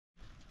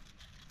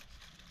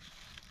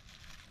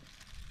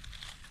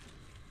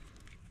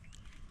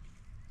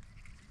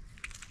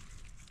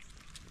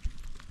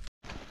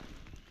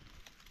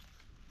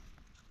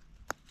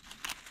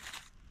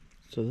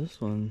So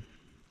this one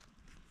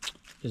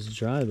is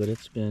dry, but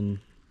it's been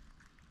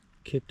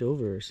kicked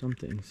over or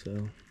something,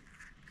 so.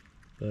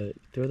 But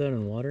throw that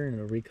in water and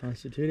it'll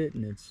reconstitute it,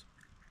 and it's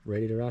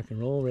ready to rock and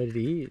roll, ready to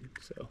eat.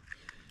 So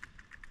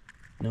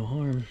no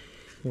harm.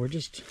 We're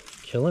just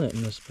killing it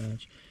in this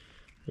patch.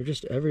 They're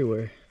just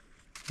everywhere.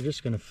 We're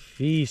just gonna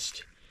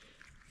feast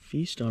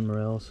on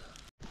morels.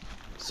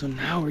 So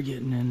now we're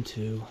getting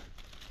into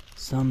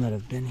some that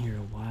have been here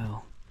a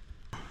while.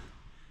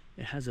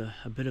 It has a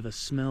bit of a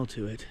smell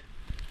to it.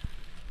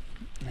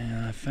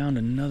 And I found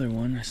another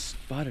one. I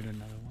spotted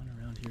another one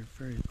around here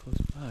very close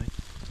by.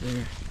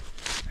 There,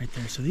 right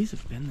there. So these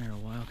have been there a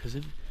while because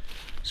they've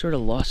sort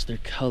of lost their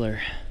color.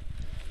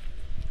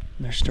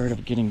 And they're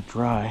started getting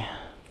dry.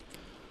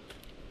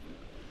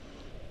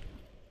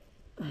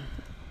 But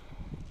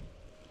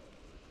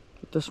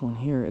this one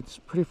here, it's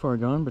pretty far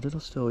gone, but it'll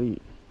still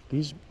eat.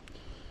 These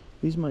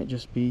might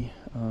just be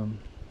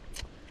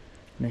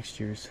next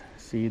year's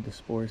seed. The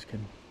spores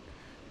can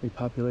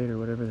repopulate or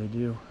whatever they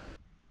do.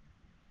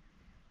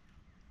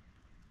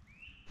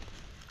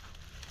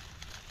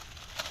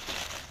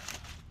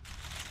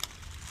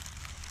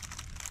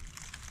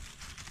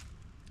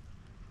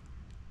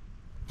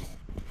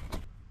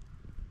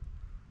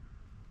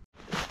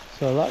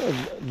 So a lot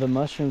of the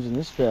mushrooms in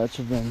this batch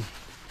have been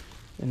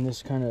in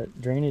this kind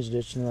of drainage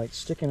ditch, and they're like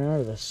sticking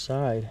out of the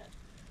side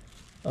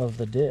of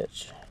the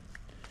ditch,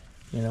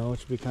 you know,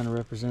 which would be kind of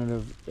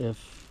representative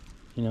if,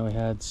 you know, we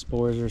had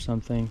spores or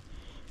something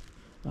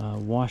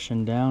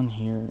washing down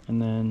here,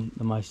 and then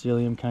the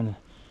mycelium kind of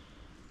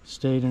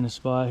stayed in a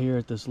spot here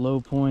at this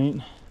low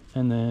point,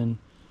 and then,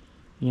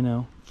 you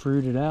know,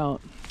 fruited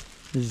out.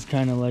 This is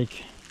kind of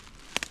like,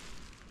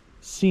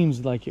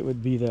 seems like it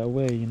would be that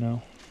way, you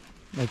know,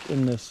 like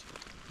in this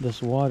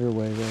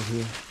waterway right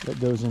here that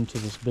goes into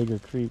this bigger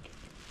creek.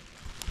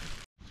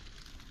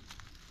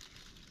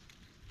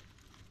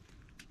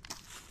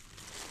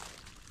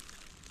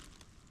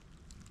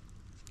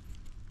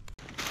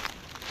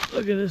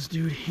 Look at this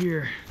dude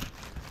here,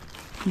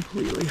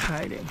 completely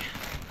hiding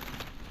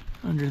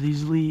under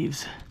these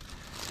leaves.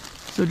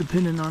 So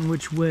depending on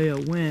which way I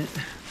went,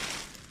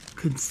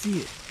 couldn't see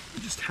it. I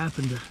just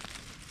happened to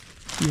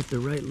be at the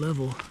right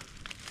level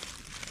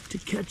to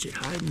catch it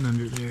hiding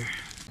under there.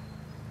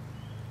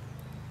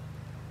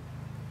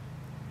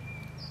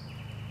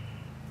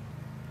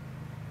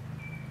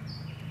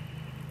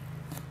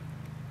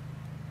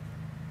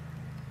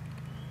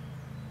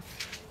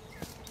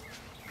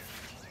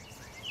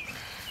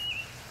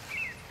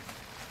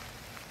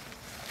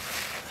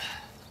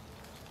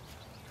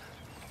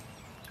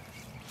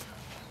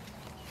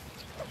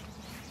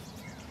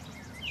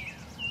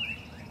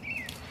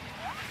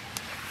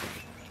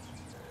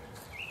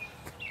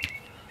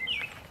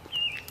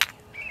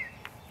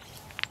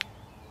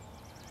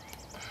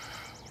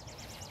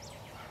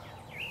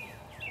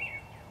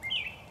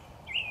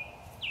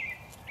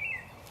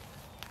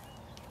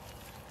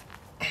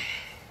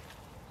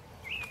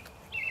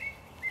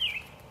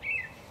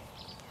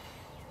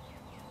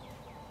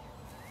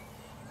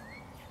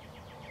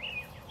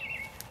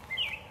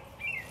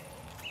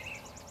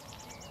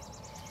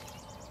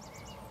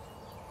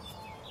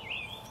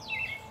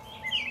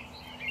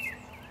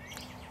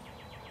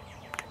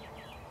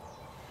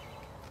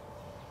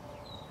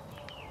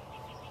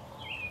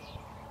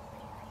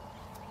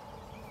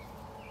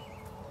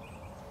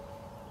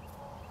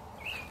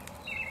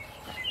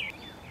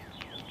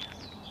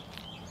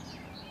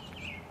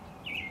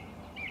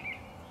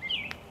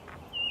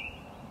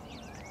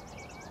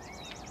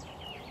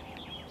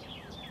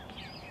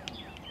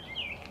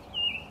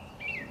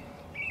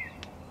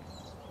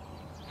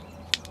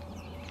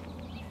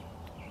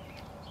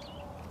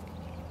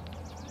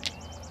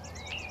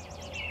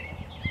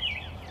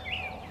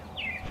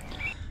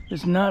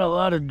 There's not a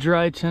lot of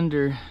dry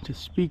tinder to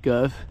speak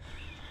of,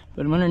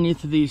 but I'm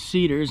underneath of these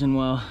cedars, and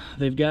while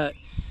we've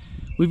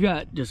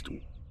got just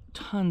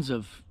tons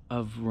of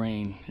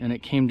rain, and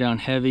it came down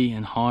heavy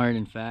and hard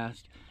and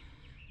fast,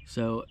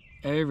 so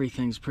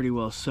everything's pretty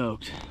well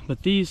soaked.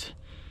 But these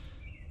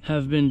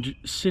have been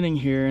sitting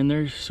here, and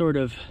they're sort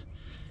of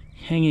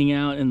hanging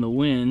out in the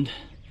wind,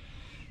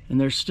 and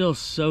they're still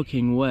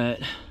soaking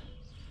wet,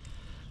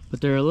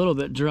 but they're a little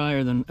bit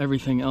drier than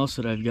everything else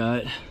that I've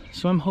got.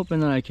 So I'm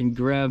hoping that I can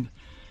grab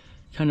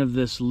kind of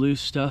this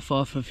loose stuff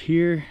off of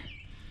here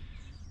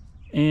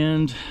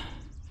and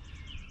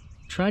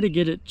try to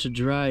get it to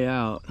dry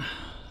out,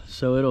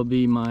 so it'll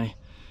be my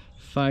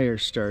fire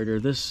starter.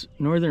 This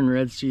northern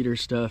red cedar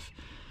stuff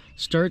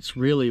starts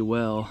really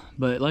well,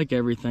 but like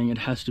everything, it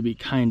has to be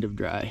kind of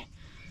dry.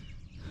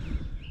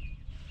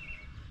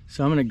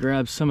 So I'm gonna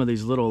grab some of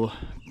these little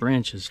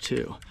branches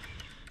too.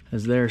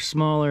 As they're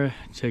smaller,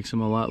 it takes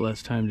them a lot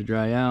less time to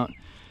dry out,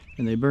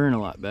 and they burn a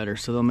lot better,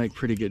 so they'll make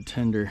pretty good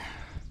tinder.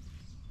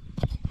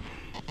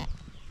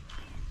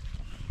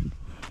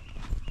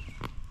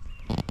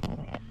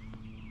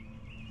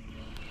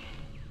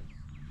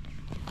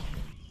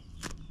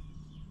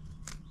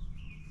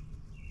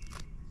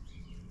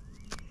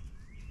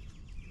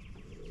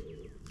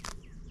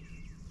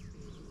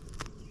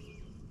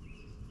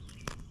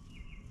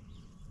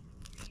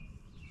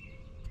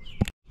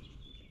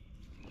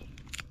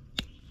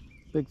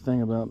 big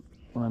thing about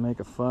when I make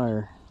a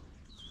fire,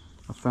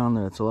 I found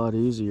that it's a lot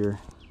easier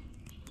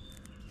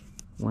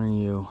when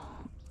you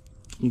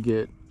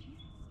get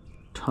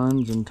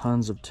tons and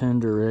tons of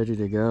tinder ready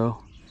to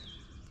go.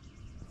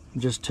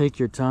 Just take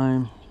your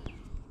time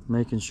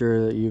making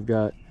sure that you've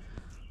got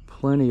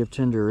plenty of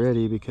tinder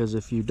ready, because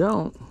if you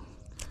don't,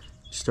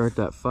 you start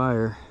that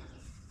fire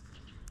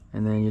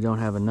and then you don't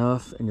have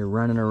enough and you're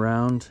running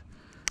around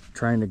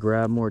trying to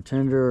grab more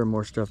tinder or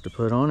more stuff to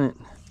put on it,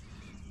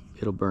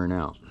 it'll burn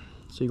out.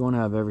 So you want to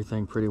have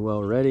everything pretty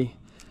well ready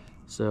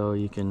so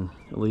you can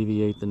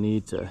alleviate the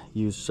need to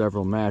use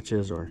several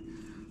matches or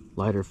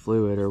lighter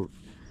fluid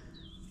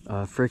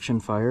or friction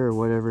fire or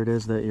whatever it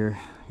is that you're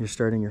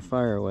starting your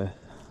fire with.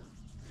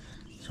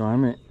 So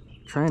I'm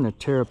trying to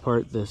tear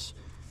apart this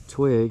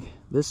twig.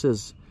 This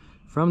is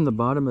from the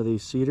bottom of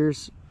these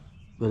cedars,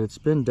 but it's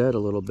been dead a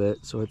little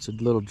bit, so it's a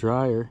little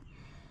drier.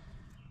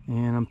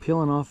 And I'm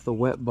peeling off the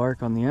wet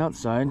bark on the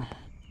outside,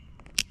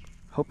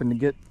 hoping to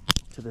get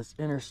to this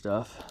inner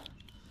stuff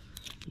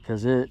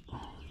because it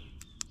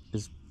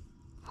is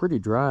pretty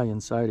dry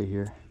inside of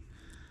here.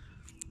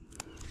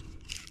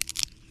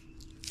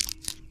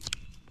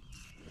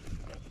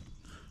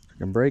 I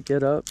can break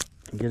it up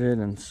and get it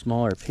in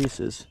smaller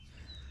pieces.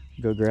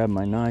 Go grab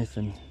my knife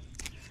and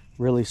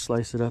really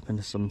slice it up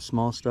into some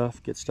small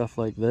stuff, get stuff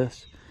like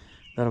this.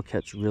 That'll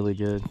catch really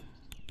good.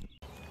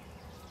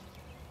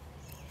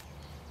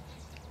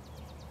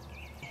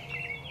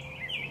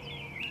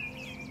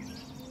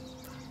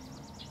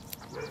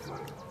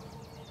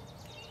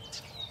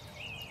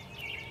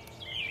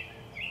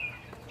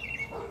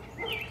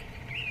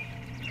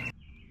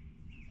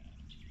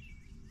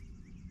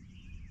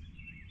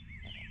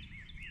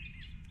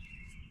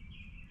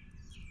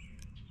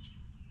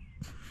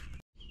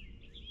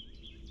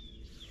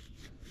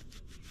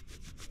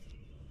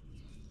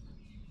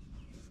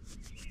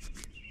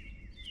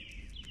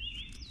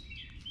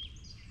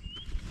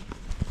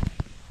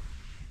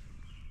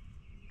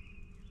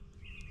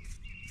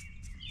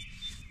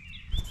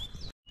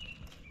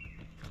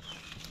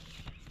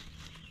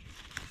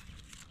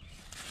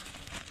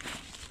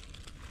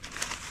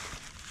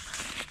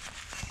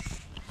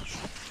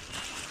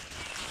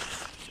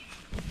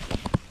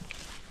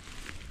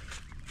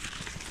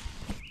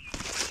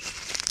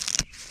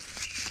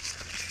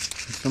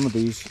 Some of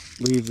these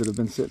leaves that have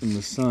been sitting in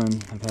the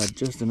sun have had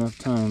just enough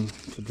time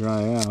to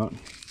dry out.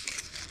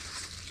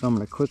 So I'm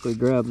going to quickly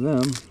grab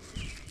them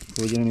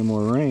before we get any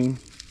more rain.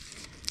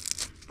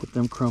 Put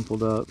them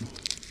crumpled up.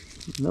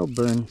 And they'll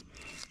burn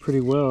pretty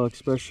well,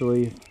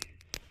 especially if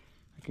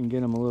I can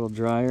get them a little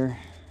drier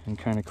and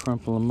kind of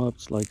crumple them up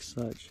like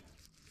such.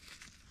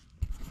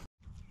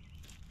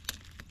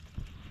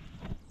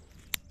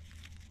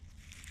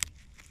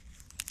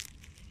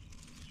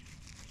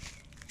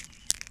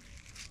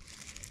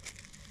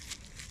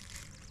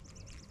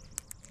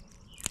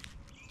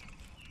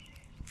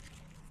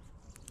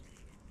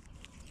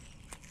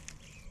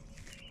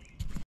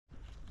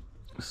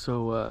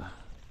 So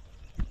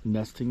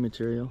nesting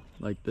material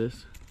like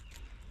this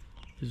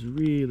is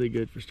really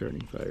good for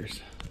starting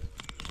fires.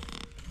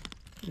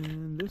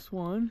 And this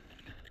one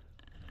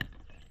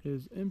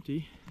is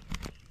empty.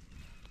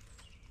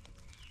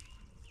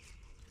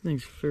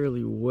 Thing's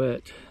fairly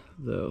wet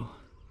though,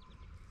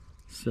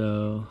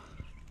 so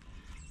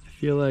I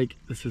feel like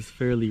this is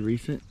fairly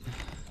recent,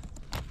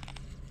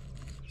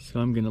 so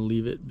I'm gonna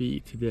leave it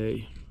be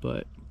today.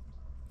 But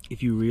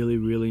if you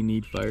really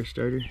need fire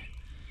starter,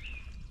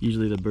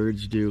 usually the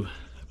birds do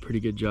a pretty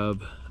good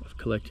job of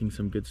collecting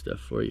some good stuff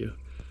for you,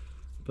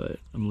 but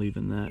I'm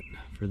leaving that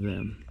for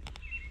them,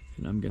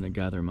 and I'm gonna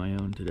gather my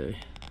own today.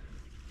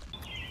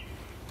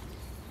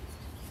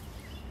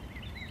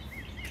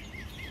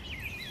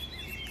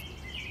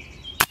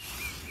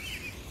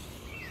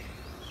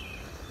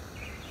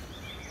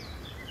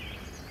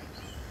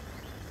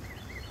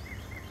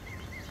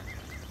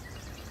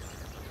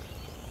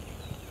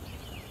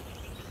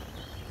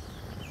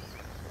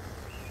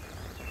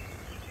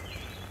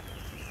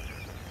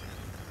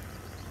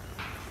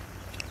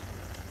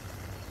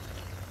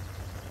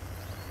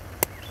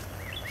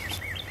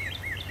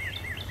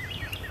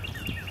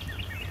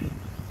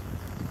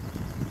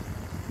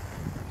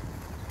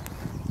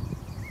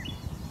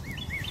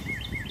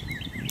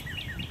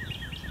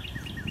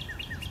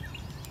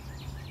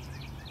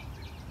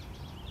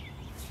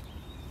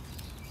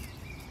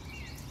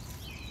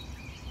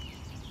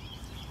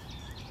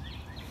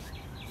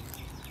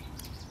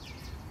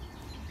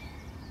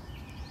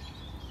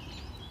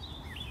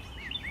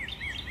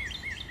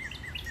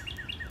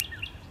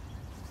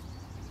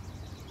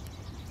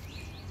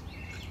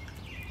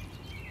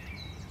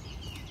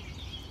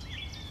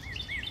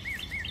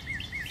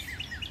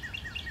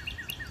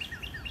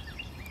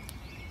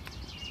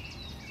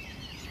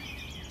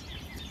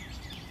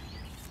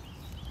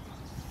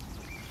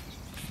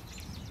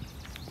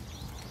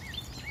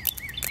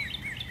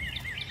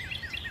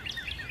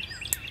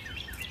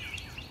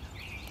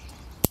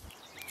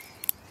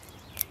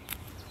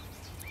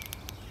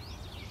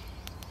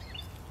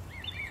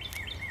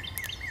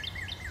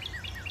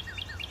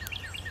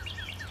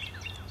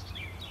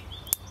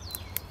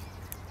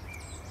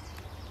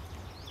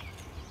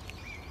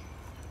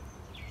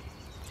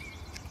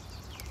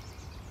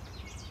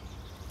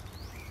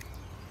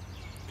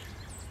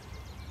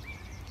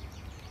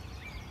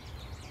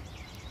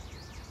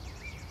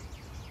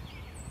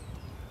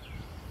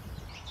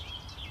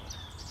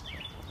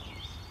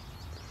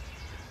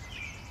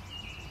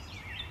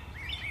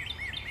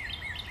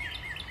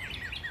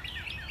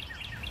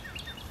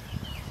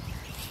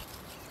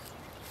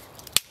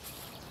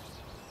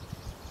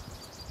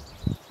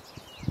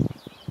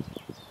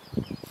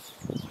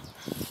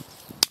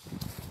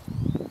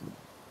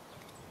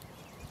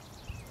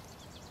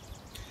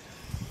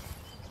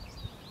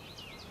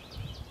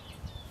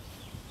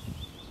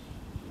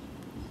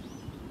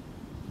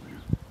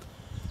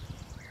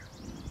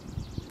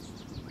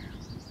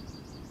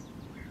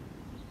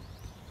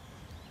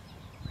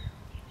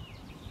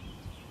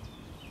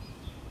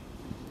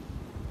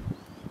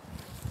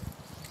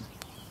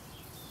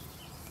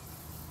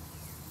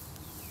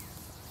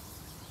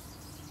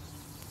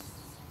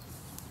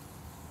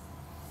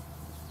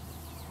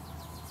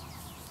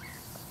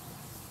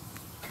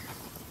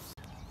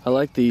 I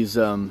like these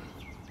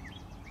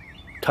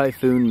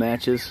Typhoon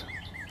matches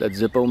that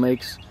Zippo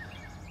makes,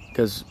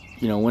 because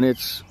you know, when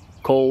it's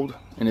cold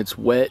and it's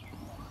wet,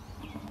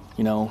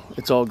 you know,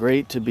 it's all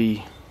great to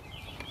be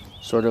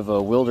sort of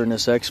a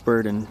wilderness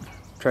expert and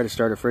try to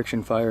start a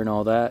friction fire and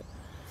all that,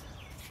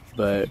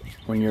 but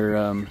when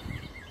you're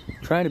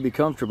trying to be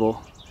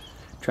comfortable,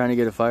 trying to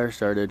get a fire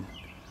started,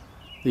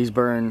 these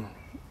burn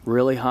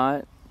really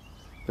hot.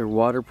 They're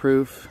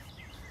waterproof.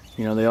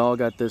 You know, they all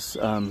got this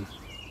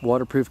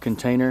waterproof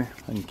container.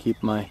 I can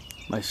keep my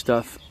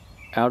stuff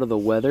out of the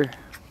weather,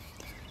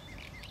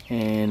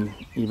 and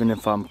even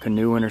if I'm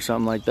canoeing or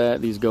something like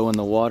that, these go in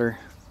the water,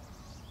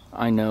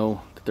 I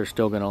know that they're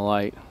still gonna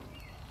light.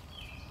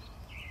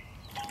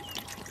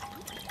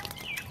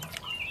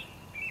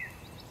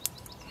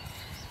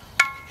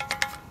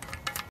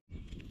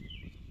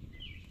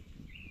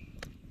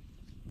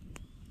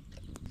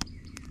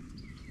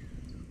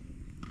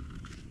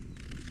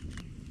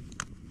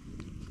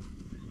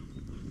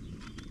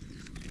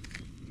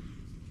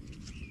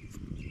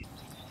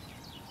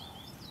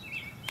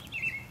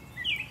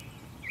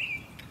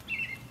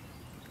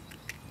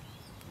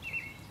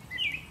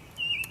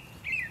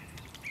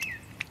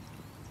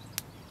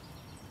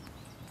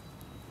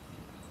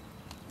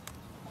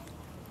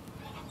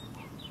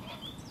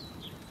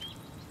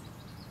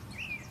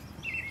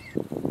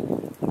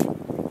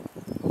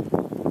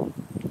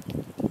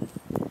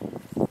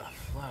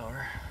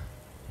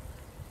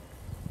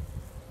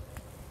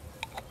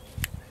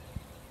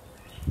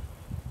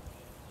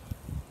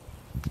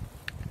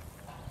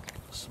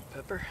 Some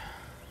pepper.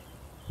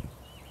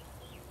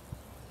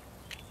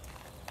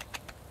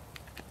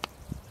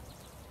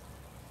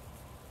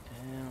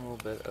 And a little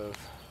bit of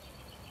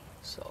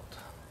salt.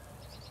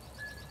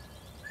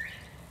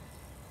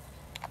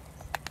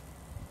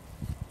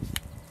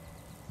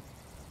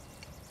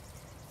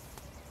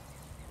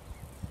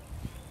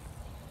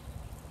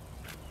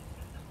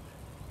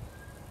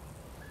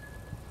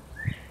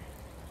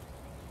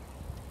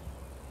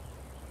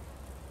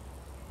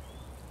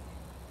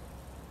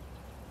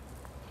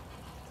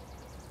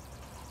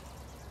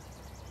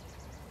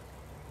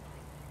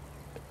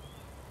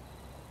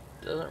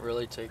 Doesn't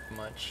really take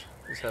much.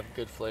 Just have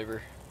good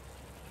flavor.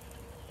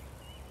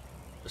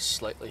 Just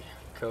slightly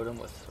coat them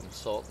with some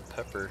salt and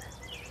pepper,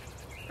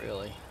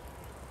 really.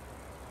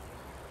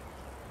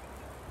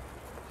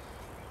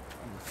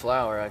 And the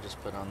flour I just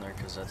put on there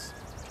because that's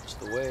just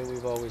the way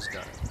we've always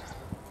done it.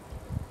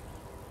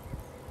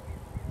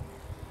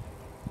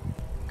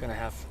 Gonna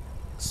have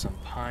some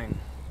pine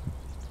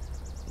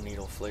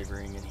needle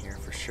flavoring in here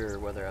for sure,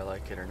 whether I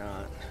like it or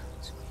not.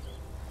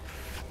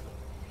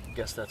 I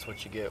guess that's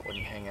what you get when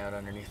you hang out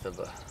underneath of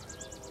a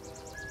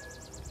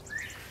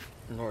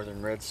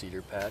northern red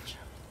cedar patch.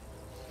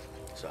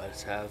 So I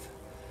just have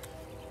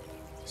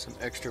some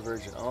extra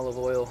virgin olive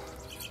oil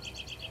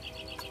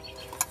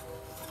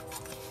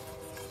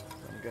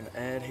I'm gonna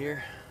add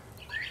here.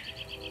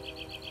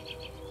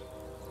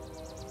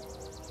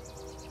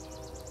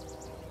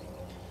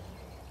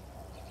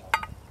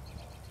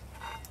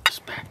 It's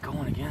back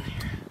going again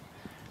here.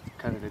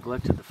 Kind of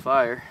neglected the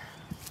fire.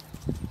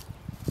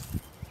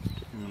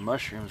 Getting the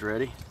mushrooms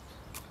ready.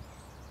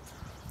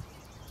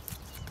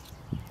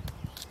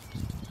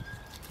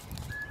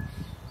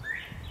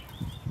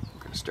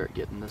 Start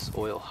getting this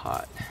oil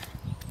hot.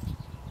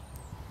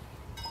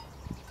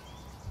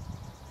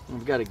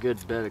 We've got a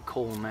good bed of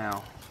coal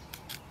now,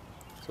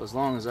 so as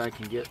long as I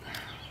can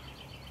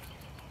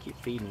keep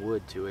feeding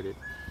wood to it, it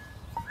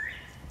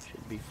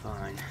should be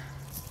fine.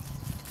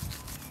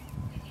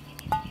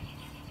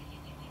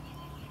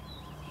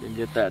 Gonna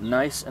get that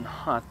nice and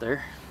hot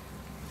there.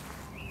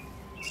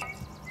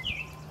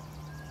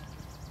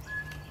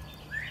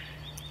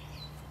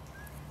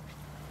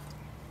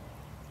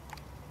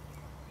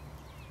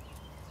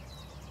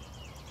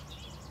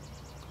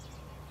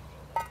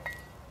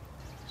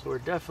 So we're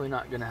definitely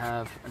not going to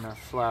have enough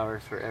flour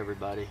for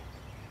everybody,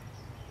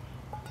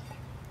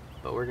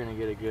 but we're going to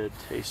get a good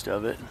taste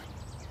of it.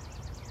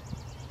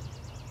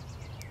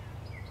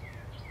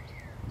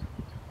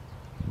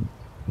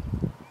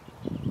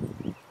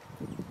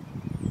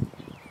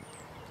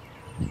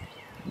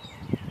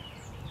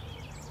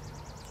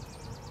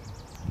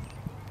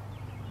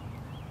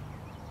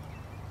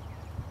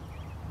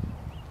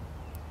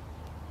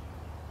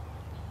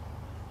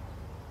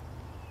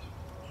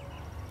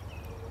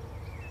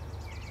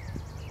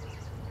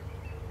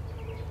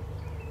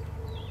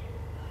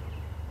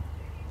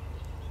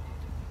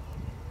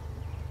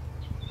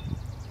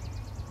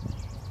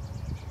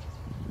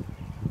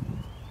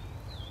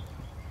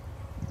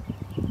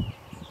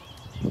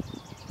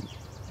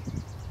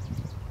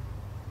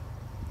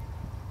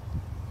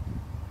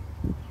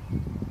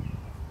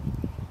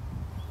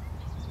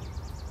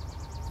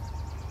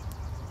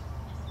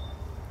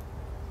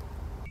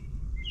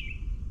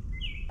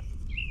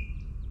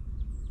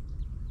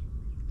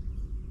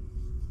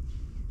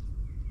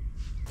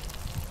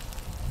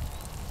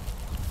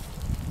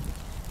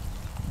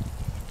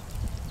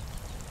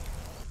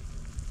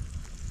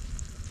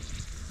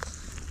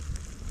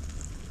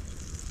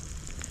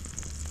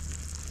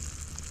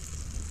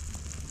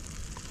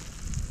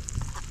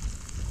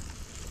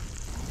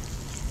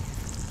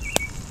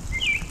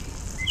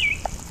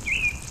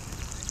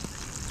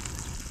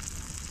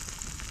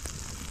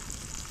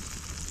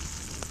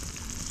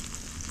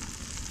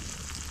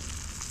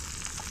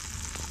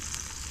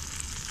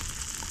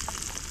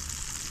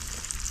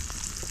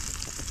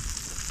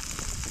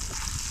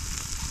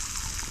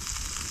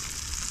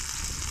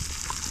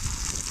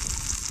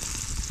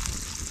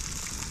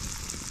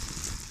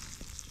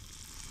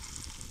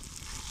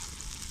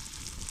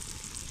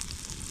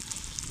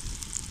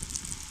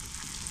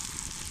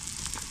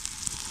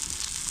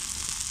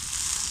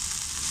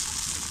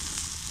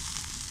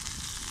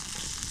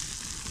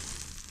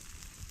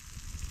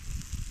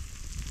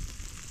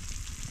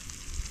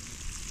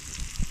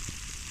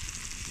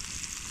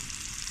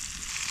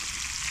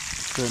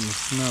 starting to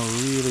smell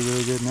really,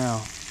 really good now.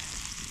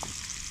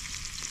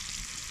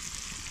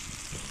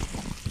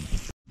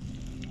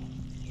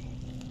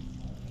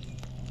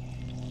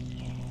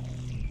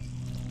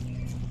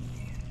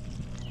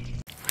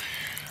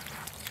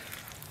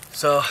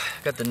 So,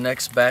 got the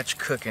next batch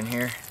cooking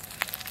here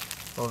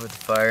over the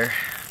fire.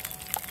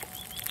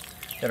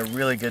 Got a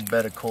really good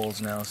bed of coals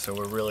now, so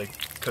we're really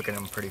cooking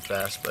them pretty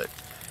fast, but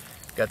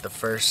got the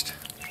first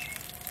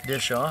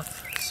dish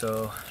off,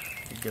 so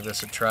give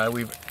this a try.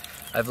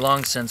 I've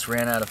long since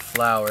ran out of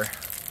flour,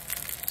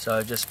 so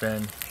I've just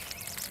been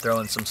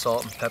throwing some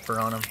salt and pepper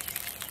on them.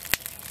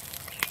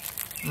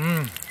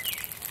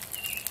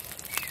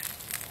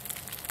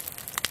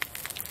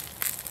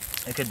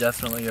 I could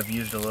definitely have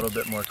used a little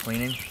bit more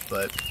cleaning,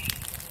 but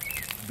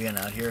being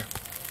out here,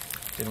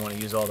 didn't want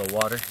to use all the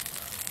water.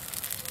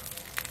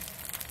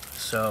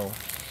 So,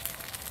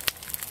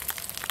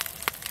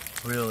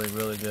 really,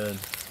 really good.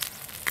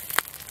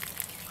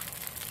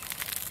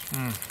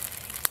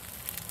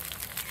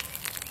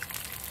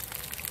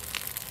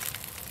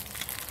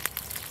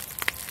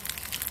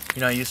 You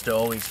know, I used to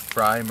always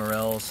fry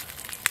morels,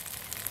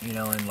 you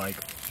know, in like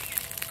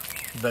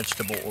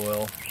vegetable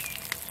oil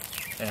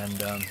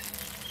and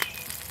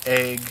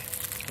egg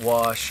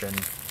wash and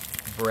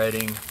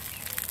breading,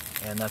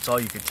 and that's all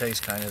you could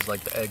taste kind of is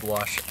like the egg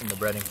wash and the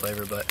breading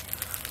flavor. But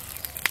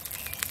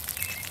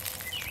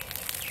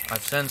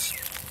I've since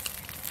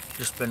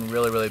just been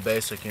really, really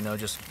basic, you know,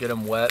 just get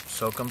them wet,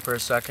 soak them for a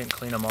second,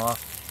 clean them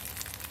off,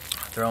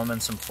 throw them in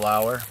some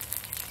flour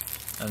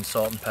and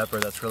salt and pepper.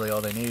 That's really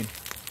all they need.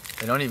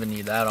 They don't even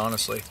need that,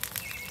 honestly.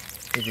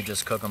 You could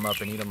just cook them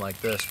up and eat them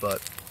like this,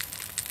 but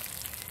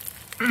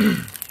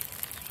a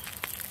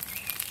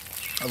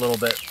little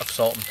bit of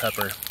salt and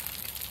pepper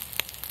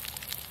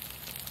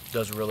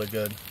does really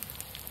good.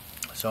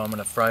 So I'm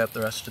gonna fry up the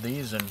rest of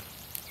these, and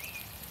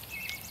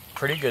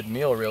pretty good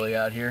meal really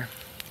out here.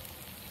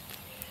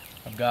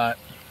 I've got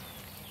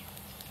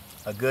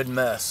a good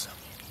mess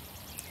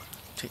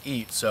to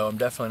eat, so I'm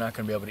definitely not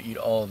gonna be able to eat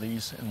all of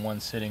these in one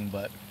sitting,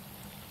 but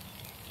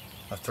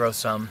I'll throw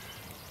some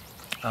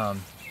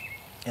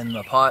in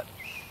the pot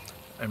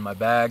in my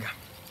bag.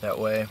 That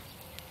way, you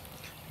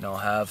know, I'll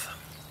have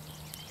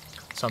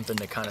something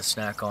to kind of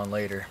snack on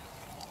later.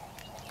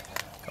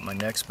 Got my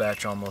next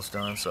batch almost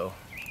done, so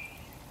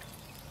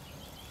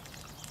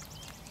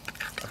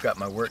I've got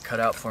my work cut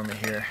out for me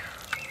here,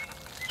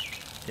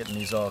 getting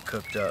these all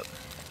cooked up.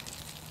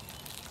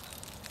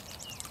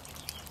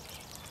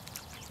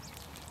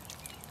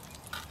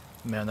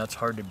 Man, that's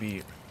hard to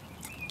beat.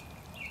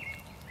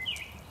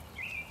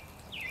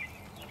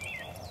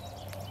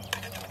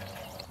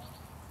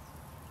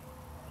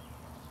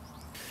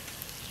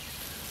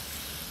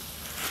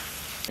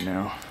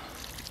 Now